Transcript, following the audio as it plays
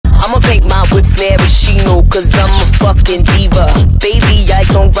I'ma paint my whips maraschino, cause I'm a fucking diva. Baby, I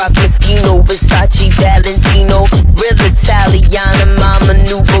don't rock Moschino, Versace, Valentino. Real Italiana, mama,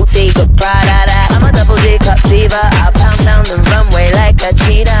 new Bottega, Prada. I'm a double J cup diva, I pound down the runway like a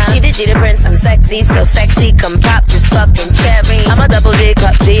cheetah. Cheetah prince, I'm sexy, so sexy, come pop this fucking cherry. I'm a double J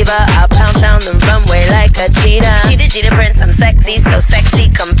cup diva, I pound down the runway like a cheetah. Cheetah prince, I'm sexy, so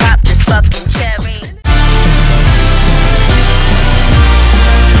sexy, come pop this fucking cherry.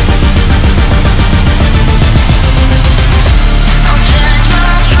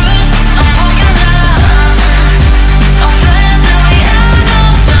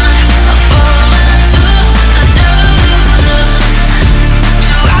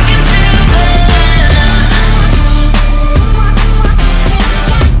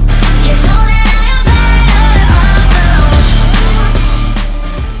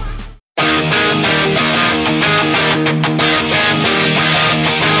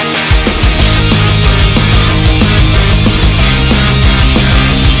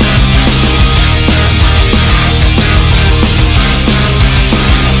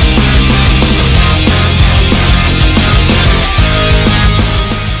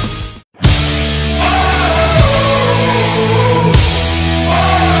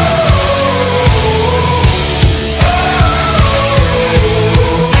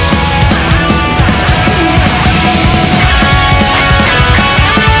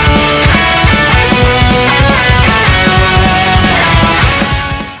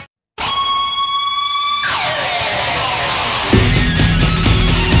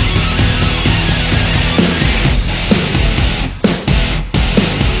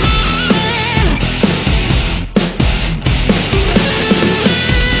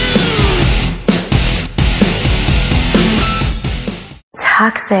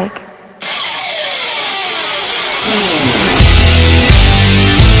 Toxic.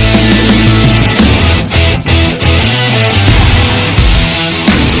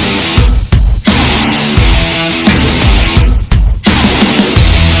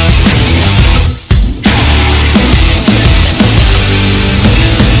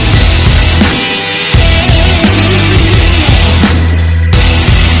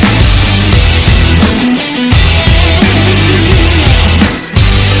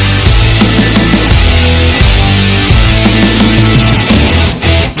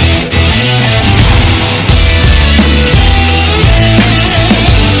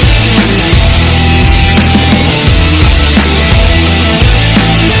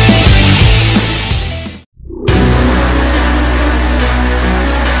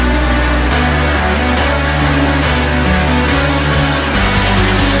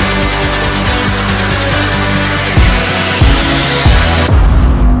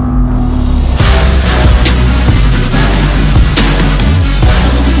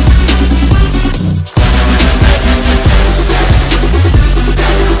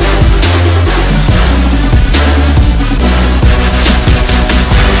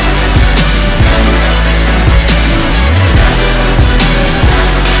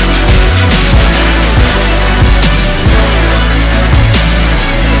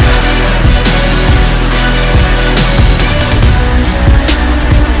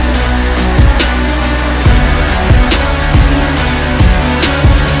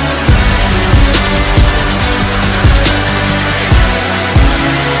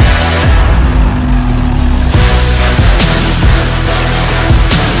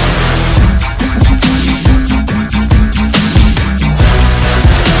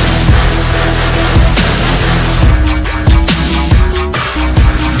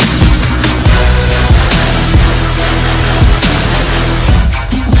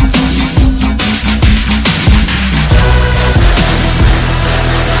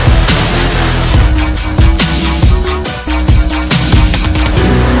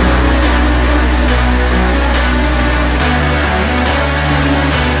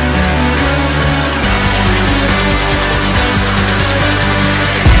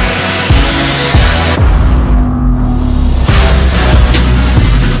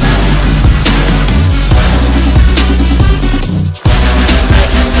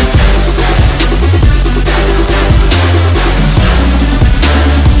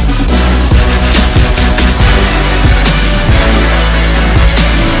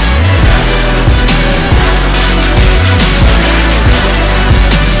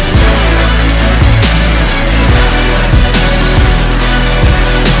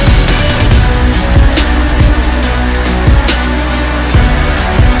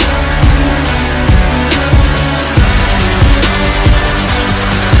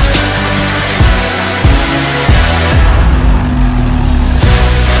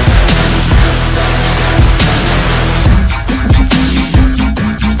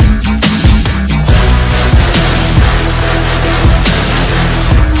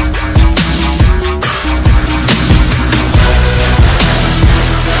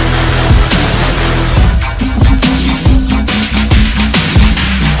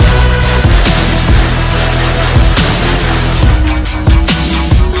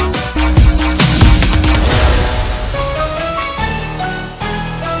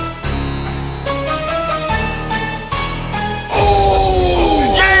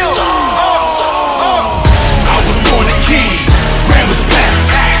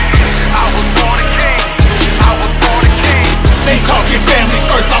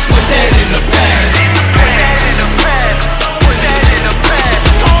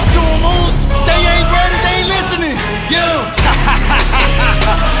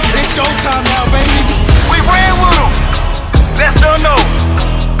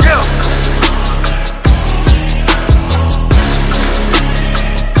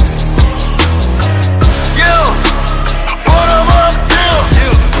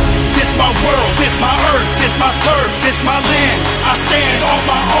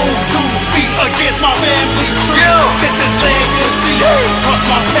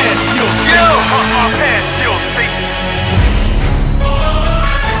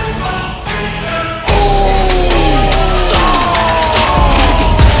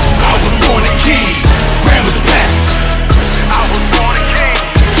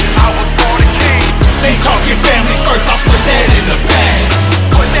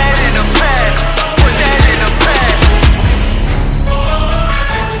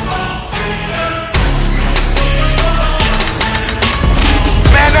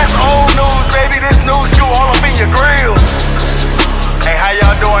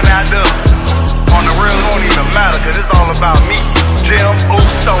 cause it's all about me. Jim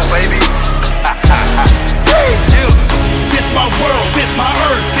Uso, baby. This my world, this my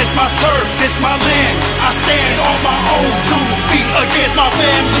earth, this my turf, this my land. I stand on my own 2 feet against my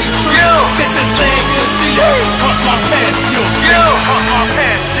family tree. This is legacy, cause my pen, you'll see. Cause my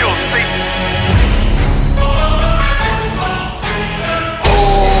pen, you'll see.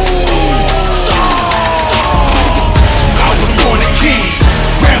 I was born a king,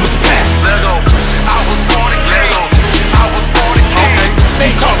 ran with the pack. Lego, I was born a king. I was born a king.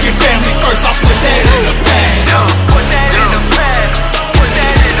 They talking family first, I put that in the past. Put that in the past. Put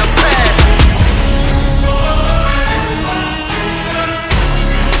that in the past.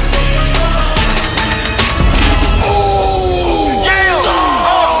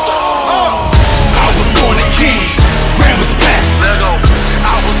 I was born a king, ran with the pack. Lego,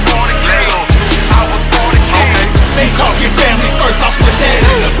 I was born a king. I was born a king. They talking family first, I put that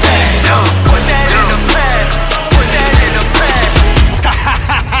in the past. Put that in the past. Put that in the past.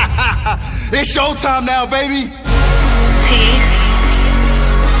 It's showtime now, baby. T